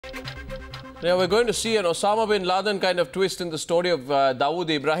Now, we're going to see an Osama bin Laden kind of twist in the story of Dawood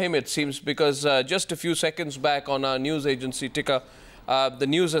Ibrahim, it seems, because just a few seconds back on our news agency ticker, the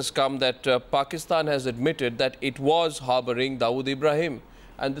news has come that Pakistan has admitted that it was harboring Dawood Ibrahim.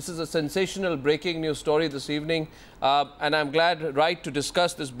 And this is a sensational breaking news story this evening. And I'm glad, right, to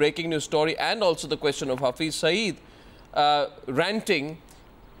discuss this breaking news story and also the question of Hafiz Saeed ranting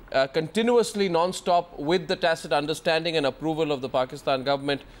continuously non-stop with the tacit understanding and approval of the Pakistan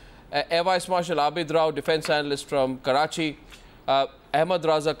government. Air Vice Marshal Abid Rao, defense analyst from Karachi, Ahmad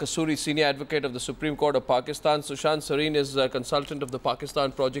Raza Kasuri, senior advocate of the Supreme Court of Pakistan, Sushant Sareen is a consultant of the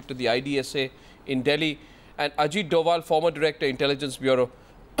Pakistan project at the IDSA in Delhi, and Ajit Doval, former director, Intelligence Bureau.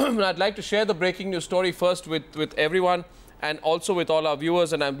 I'd like to share the breaking news story first with everyone and also with all our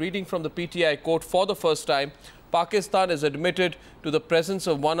viewers, and I'm reading from the PTI quote. For the first time, Pakistan has admitted to the presence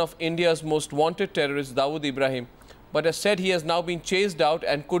of one of India's most wanted terrorists, Dawood Ibrahim, but has said he has now been chased out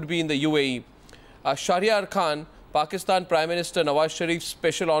and could be in the UAE. Shahryar Khan, Pakistan Prime Minister Nawaz Sharif's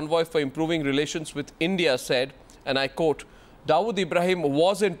special envoy for improving relations with India, said, and I quote, "Dawood Ibrahim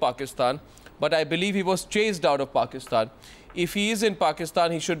was in Pakistan, but I believe he was chased out of Pakistan. If he is in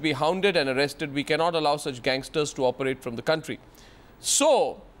Pakistan, he should be hounded and arrested. We cannot allow such gangsters to operate from the country."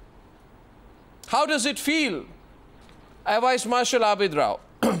 So, how does it feel, Air Vice Marshal Abid Rao,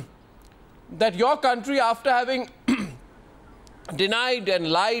 that your country, after having denied and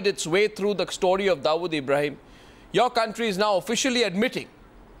lied its way through the story of Dawood Ibrahim, your country is now officially admitting,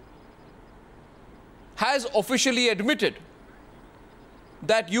 has officially admitted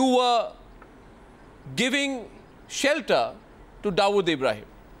that you were giving shelter to Dawood Ibrahim?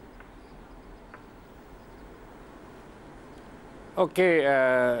 Okay,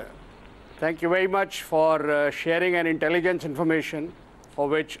 thank you very much for sharing an intelligence information for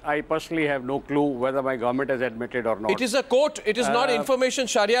which I personally have no clue whether my government has admitted or not. It is a quote. It is not information.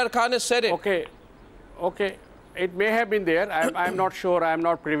 Shahryar Khan has said it. Okay. It may have been there. I'm not sure. I'm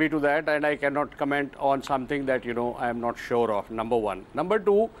not privy to that, and I cannot comment on something that, I'm not sure of, number one. Number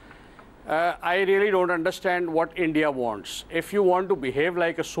two, I really don't understand what India wants. If you want to behave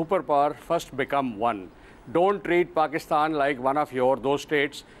like a superpower, first become one. Don't treat Pakistan like one of those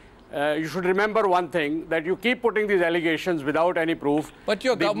states. You should remember one thing, that you keep putting these allegations without any proof. But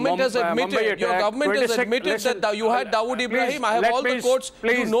your government has admitted, that you had Dawood Ibrahim. I have all the quotes.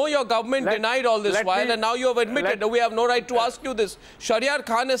 You know your government denied all this while, and now you have admitted. We have no right to ask you this. Shahryar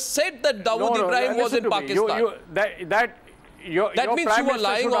Khan has said that Dawood Ibrahim was in Pakistan. That means you were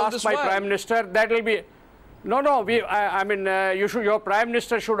lying all this while. Prime Minister, that will be... your Prime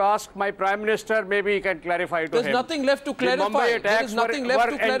Minister should ask my Prime Minister, maybe he can clarify to him. There's nothing left to clarify. There is nothing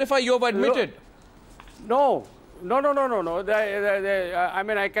left to clarify. You have admitted. No. I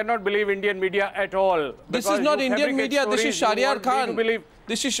cannot believe Indian media at all. This is not Indian media. This is Shahryar Khan.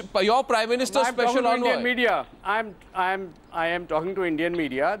 This is your Prime Minister's special envoy. Indian media. I am talking to Indian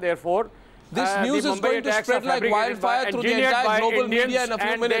media. Therefore, this news is going to spread like wildfire through the entire global media in a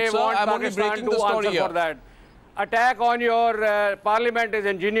few minutes, sir. I'm only breaking the story here. For that. Attack on your parliament is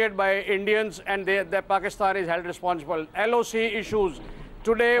engineered by Indians, and the Pakistan is held responsible. LOC issues.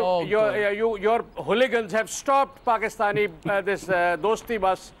 Today, your hooligans have stopped Pakistani this Dosti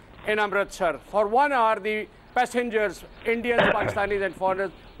bus in Amritsar. For 1 hour, the passengers, Indians, Pakistanis and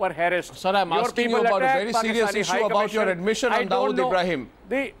foreigners, were harassed. Sir, I'm asking you about a very serious issue about your admission on Dawood Ibrahim.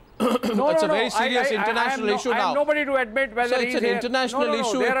 It's a very serious international issue now. I have nobody to admit whether it's an international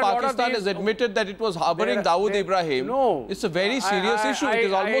issue. If Pakistan has admitted that it was harboring Dawood Ibrahim, it's a very serious issue. It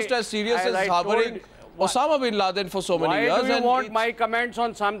is almost as serious as harboring Osama bin Laden for so many years. Why do you want my comments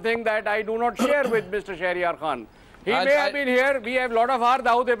on something that I do not share with Mr. Shahryar Khan? He may have been here. We have a lot of our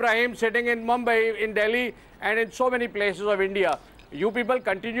Dawood Ibrahim sitting in Mumbai, in Delhi, and in so many places of India. You people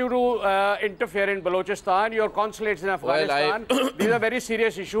continue to interfere in Balochistan, your consulates in Afghanistan. These are very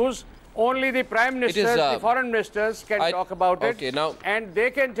serious issues. Only the Prime Ministers, the Foreign Ministers can talk about it. And they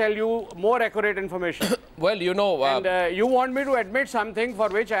can tell you more accurate information. Well, and you want me to admit something for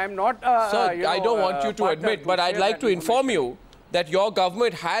which I am not... Sir, I don't want you to admit, but I'd like to inform you that your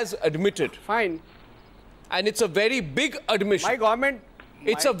government has admitted. Fine. And it's a very big admission. My government...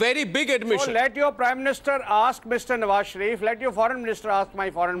 It's a very big admission. So let your Prime Minister ask Mr. Nawaz Sharif, let your Foreign Minister ask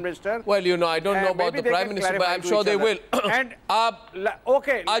my Foreign Minister. Well, I don't know about the Prime Minister, but I'm sure they will. And,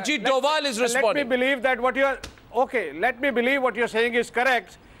 okay. Ajit Doval is responding. Let me believe that what you're... Okay, let me believe what you're saying is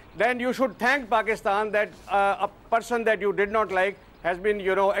correct. Then you should thank Pakistan that a person that you did not like has been,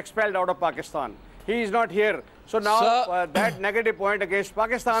 expelled out of Pakistan. He is not here. So now that negative point against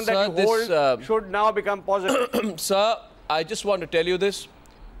Pakistan that you hold should now become positive. Sir, I just want to tell you this,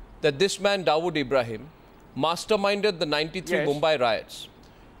 that this man, Dawood Ibrahim, masterminded the 93 Mumbai riots.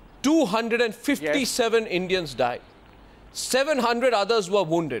 257 Indians died. 700 others were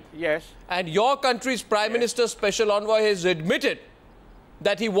wounded. Yes. And your country's Prime Minister's Special Envoy has admitted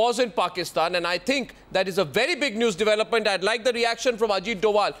that he was in Pakistan, and I think that is a very big news development. I'd like the reaction from Ajit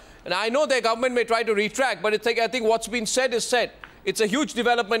Doval. And I know their government may try to retract, but it's like, I think what's been said is said. It's a huge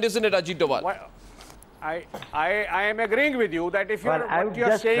development, isn't it, Ajit Doval? Well, I am agreeing with you that if what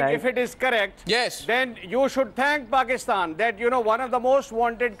you're saying, if it is correct, yes, then you should thank Pakistan that, you know, one of the most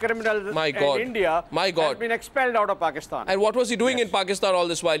wanted criminals in India has been expelled out of Pakistan. And what was he doing in Pakistan all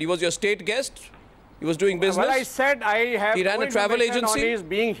this while? He was your state guest? He was doing business? Well, I said I have he ran a travel agency on his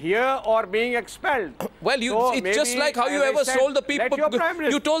being here or being expelled. Well, it's just like how you ever sold the people.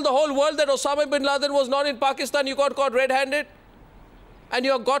 You told the whole world that Osama bin Laden was not in Pakistan. You got caught red-handed. And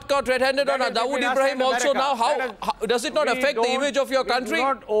you got caught red-handed on Dawood Ibrahim also now. How does it not affect the image of your country?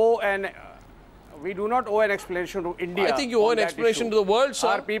 We do not owe an explanation to India. I think you owe an explanation to the world, sir.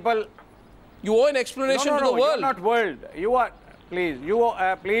 Our people. You owe an explanation to the world. You're not world. You are.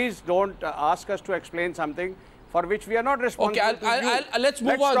 Please don't ask us to explain something for which we are not responsible. Okay, let's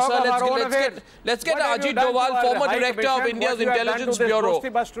move on, sir. Let's get Ajit Doval, former director of India's Intelligence Bureau.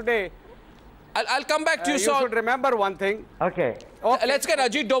 I'll come back to you, sir. You should remember one thing. Okay. Let's get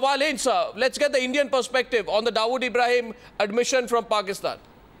Ajit Doval in, sir. Let's get the Indian perspective on the Dawood Ibrahim admission from Pakistan.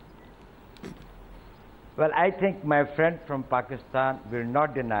 Well, I think my friend from Pakistan will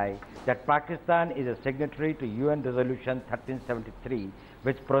not deny that Pakistan is a signatory to UN Resolution 1373,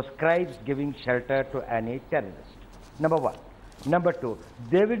 which proscribes giving shelter to any terrorist. Number one. Number two,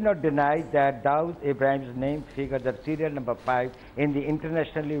 they will not deny that Dawood Ibrahim's name figures at serial number 5 in the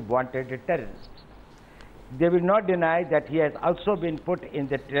internationally wanted terrorists. They will not deny that he has also been put in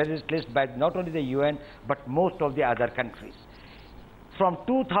the terrorist list by not only the UN, but most of the other countries. From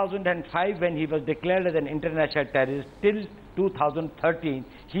 2005, when he was declared as an international terrorist, till 2013,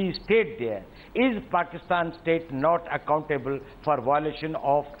 he stayed there. Is Pakistan state not accountable for violation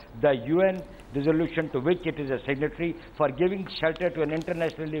of the UN resolution to which it is a signatory, for giving shelter to an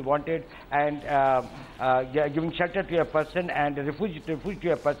internationally wanted and giving shelter to a person and refuge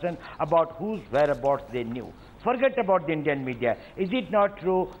to a person about whose whereabouts they knew? Forget about the Indian media. Is it not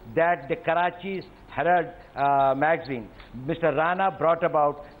true that the Karachi's Herald magazine, Mr. Rana brought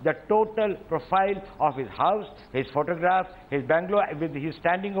about the total profile of his house, his photograph, his bungalow, with his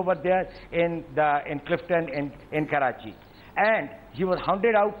standing over there in Clifton in Karachi. And he was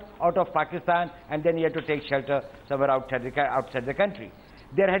hounded out of Pakistan, and then he had to take shelter somewhere outside the country.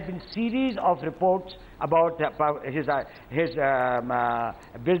 There had been series of reports about his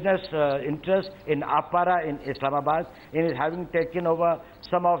business interests in Apara in Islamabad, in his having taken over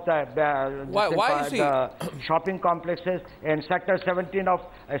some of the shopping complexes in Sector 17 of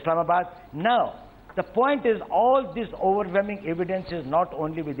Islamabad. Now, the point is, all this overwhelming evidence is not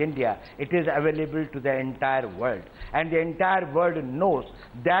only with India, it is available to the entire world. And the entire world knows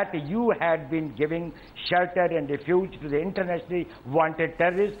that you had been giving shelter and refuge to the internationally wanted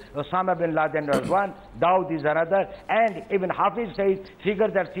terrorists. Osama bin Laden was one, Dawood is another, and even Hafiz Saeed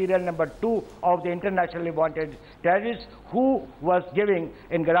figures at serial number 2 of the internationally wanted terrorists, who was giving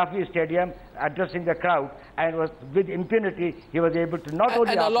in Gaddafi Stadium, addressing the crowd, and was with impunity. He was able to not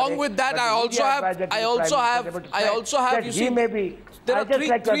only. And along with that, I also have. You see, there are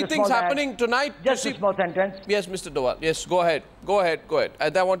three things happening tonight. Just a small sentence. Yes, Mr. Doval. Yes, go ahead.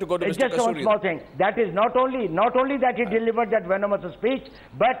 And I want to go to Mr. Just Kasuri. one small thing. That is not only that he delivered that venomous speech,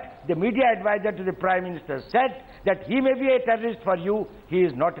 but the media advisor to the Prime Minister said that he may be a terrorist for you, he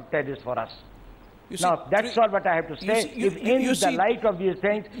is not a terrorist for us. Now, that's all what I have to say. If in the light of these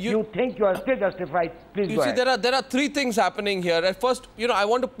things, you think you are still justified, please go ahead. There are three things happening here. At first, I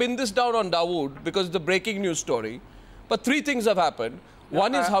want to pin this down on Dawood because it's the breaking news story. But three things have happened.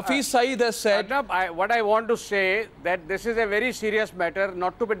 One is Hafiz Saeed has said... what I want to say that this is a very serious matter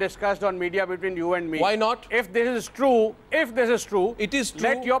not to be discussed on media between you and me. Why not? If this is true, it is true.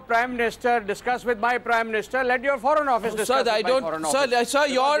 Let your Prime Minister discuss with my Prime Minister. Let your Foreign Office discuss with my Foreign Office.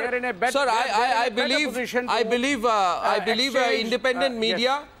 I believe independent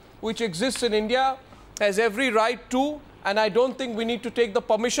media which exists in India has every right to. And I don't think we need to take the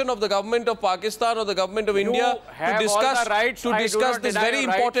permission of the government of Pakistan or the government of India to discuss this very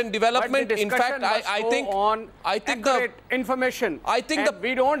important development. In fact, I think accurate information.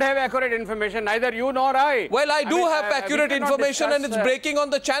 We don't have accurate information, neither you nor I. Well, I do have accurate information, and it's breaking on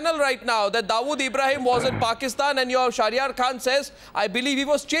the channel right now that Dawood Ibrahim was in Pakistan, and your Shahryar Khan says, I believe he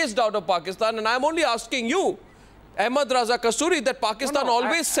was chased out of Pakistan, and I'm only asking you, Ahmad Raza Kasuri, that Pakistan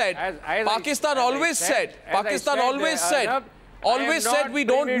always said we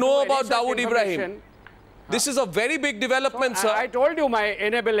don't know about Dawood Ibrahim. This is a very big development, so sir. I told you my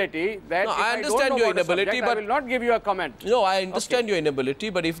inability that no, if I understand your inability, subject, but I will not give you a comment. No, I understand your inability,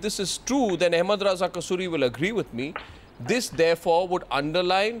 but if this is true, then Ahmad Raza Kasuri will agree with me. This, therefore, would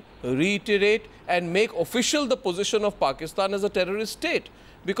underline, reiterate, and make official the position of Pakistan as a terrorist state.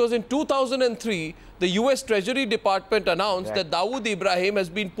 Because in 2003, the US Treasury Department announced that Dawood Ibrahim has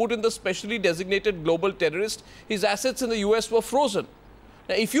been put in the specially designated global terrorist. His assets in the US were frozen.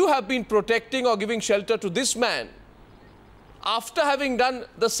 Now, if you have been protecting or giving shelter to this man, after having done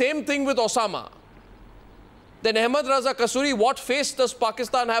the same thing with Osama, then Ahmad Raza Kasuri, what face does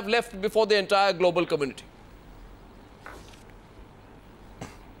Pakistan have left before the entire global community?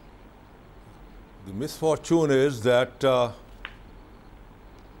 The misfortune is that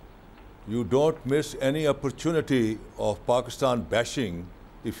you don't miss any opportunity of Pakistan bashing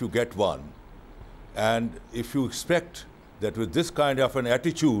if you get one. And if you expect that with this kind of an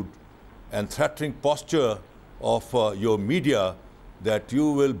attitude and threatening posture of your media, that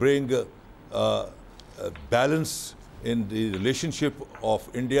you will bring balance in the relationship of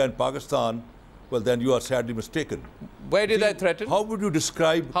India and Pakistan, well, then you are sadly mistaken. Where did I threaten? How would you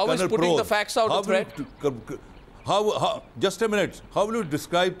describe How Colonel is putting Prod? the facts out a threat? Just a minute. How will you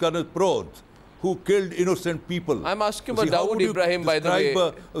describe Colonel Prod, who killed innocent people? I'm asking about Dawood Ibrahim, by the way.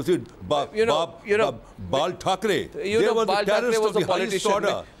 Bal Thackeray. Bal Thackeray was a politician.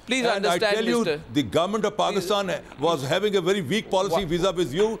 Please understand, I tell you, the government of Pakistan was having a very weak policy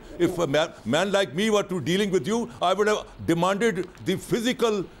vis-a-vis you. If a man like me were to dealing with you, I would have demanded the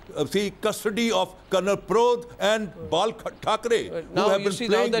physical custody of Colonel Prod and Bal Thackeray. Now, you see,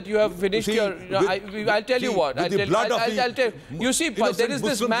 now that you have finished your... I'll tell you what. I'll tell you. See, there is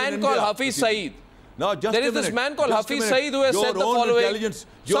this man called Hafiz Saeed. Now, there is this man called Hafiz Saeed who has said the following.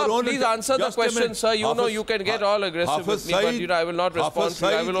 Sir, please answer the question, sir. You know you can get all aggressive with me, but you know I will not respond to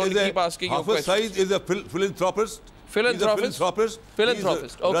you. I will only keep asking you questions. Hafiz Saeed is a philanthropist. Philanthropist?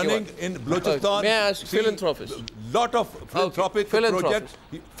 Philanthropist. Okay, running in Balochistan. May I ask philanthropist? Lot of philanthropic projects.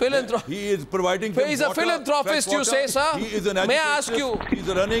 He is providing. He's a philanthropist, you say, sir? He is an May I ask you? He's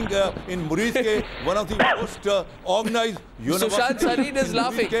running in Murishke, one of the most organized universities. Sushant Sareen is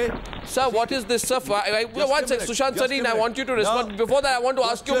laughing. Sir, what is this, sir? One second, Sushant Sareen, I want you to respond. Before that, I want to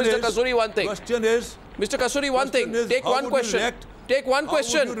ask you, Mr. Kasuri, one thing. Question is, Mr. Kasuri, one thing. Take one question. Take one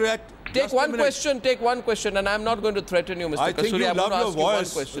question. Take one question. Take one question, and I'm not going to threaten you, Mr. Kasuri. I'm going to ask you one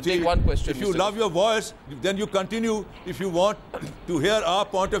question. Take one question. If you love your voice, then you continue. If you want to hear our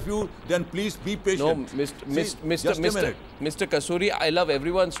point of view, then please be patient. No, Mr. Kasuri, I love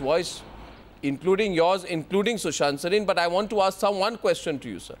everyone's voice, including yours, including Sushant Sareen. But I want to ask one question to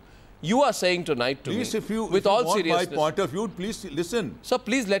you, sir. You are saying tonight to me, with all seriousness, my point of view, please listen. Sir,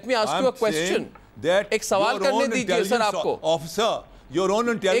 please let me ask you a question. एक सवाल करने दीजिए sir आपको. Officer, your own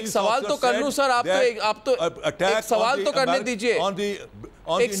intelligence एक सवाल तो कर लूं सर, आप तो एक सवाल तो करने दीजिए.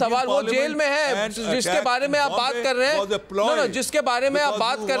 एक सवाल, वो जेल में है जिसके बारे में आप बात कर रहे हैं. जिसके बारे में आप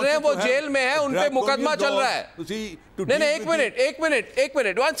बात कर रहे हैं वो जेल में है, उन पे मुकदमा चल रहा है. नहीं, एक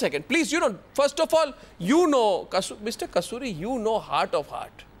minute, 1 second, please. First of all, Mr. Kasuri, you know heart of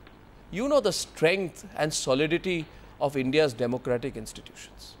heart. You know the strength and solidity of India's democratic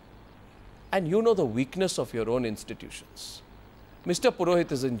institutions. And you know the weakness of your own institutions. Mr.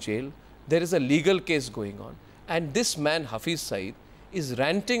 Purohit is in jail. There is a legal case going on. And this man, Hafiz Saeed, is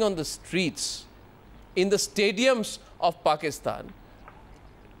ranting on the streets, in the stadiums of Pakistan,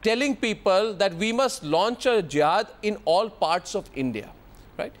 telling people that we must launch a jihad in all parts of India.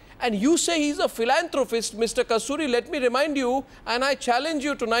 Right? And you say he's a philanthropist, Mr. Kasuri. Let me remind you, and I challenge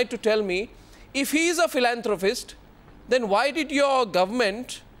you tonight to tell me, if he is a philanthropist, then why did your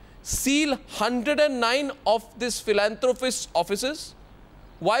government seal 109 of this philanthropist's offices?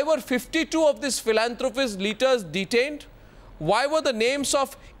 Why were 52 of this philanthropist leaders detained? Why were the names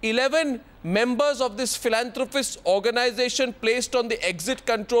of 11 members of this philanthropist organization placed on the exit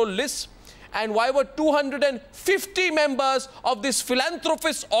control list? And why were 250 members of this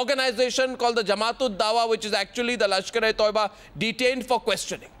philanthropist organization called the Jamaat-ud Dawa, which is actually the Lashker-e-Taiba, detained for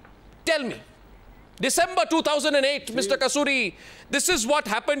questioning? Tell me. December 2008, Mr. Kasuri, this is what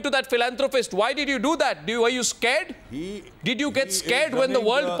happened to that philanthropist. Why did you do that? Were you scared? Did you get scared when the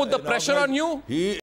world put the pressure on you?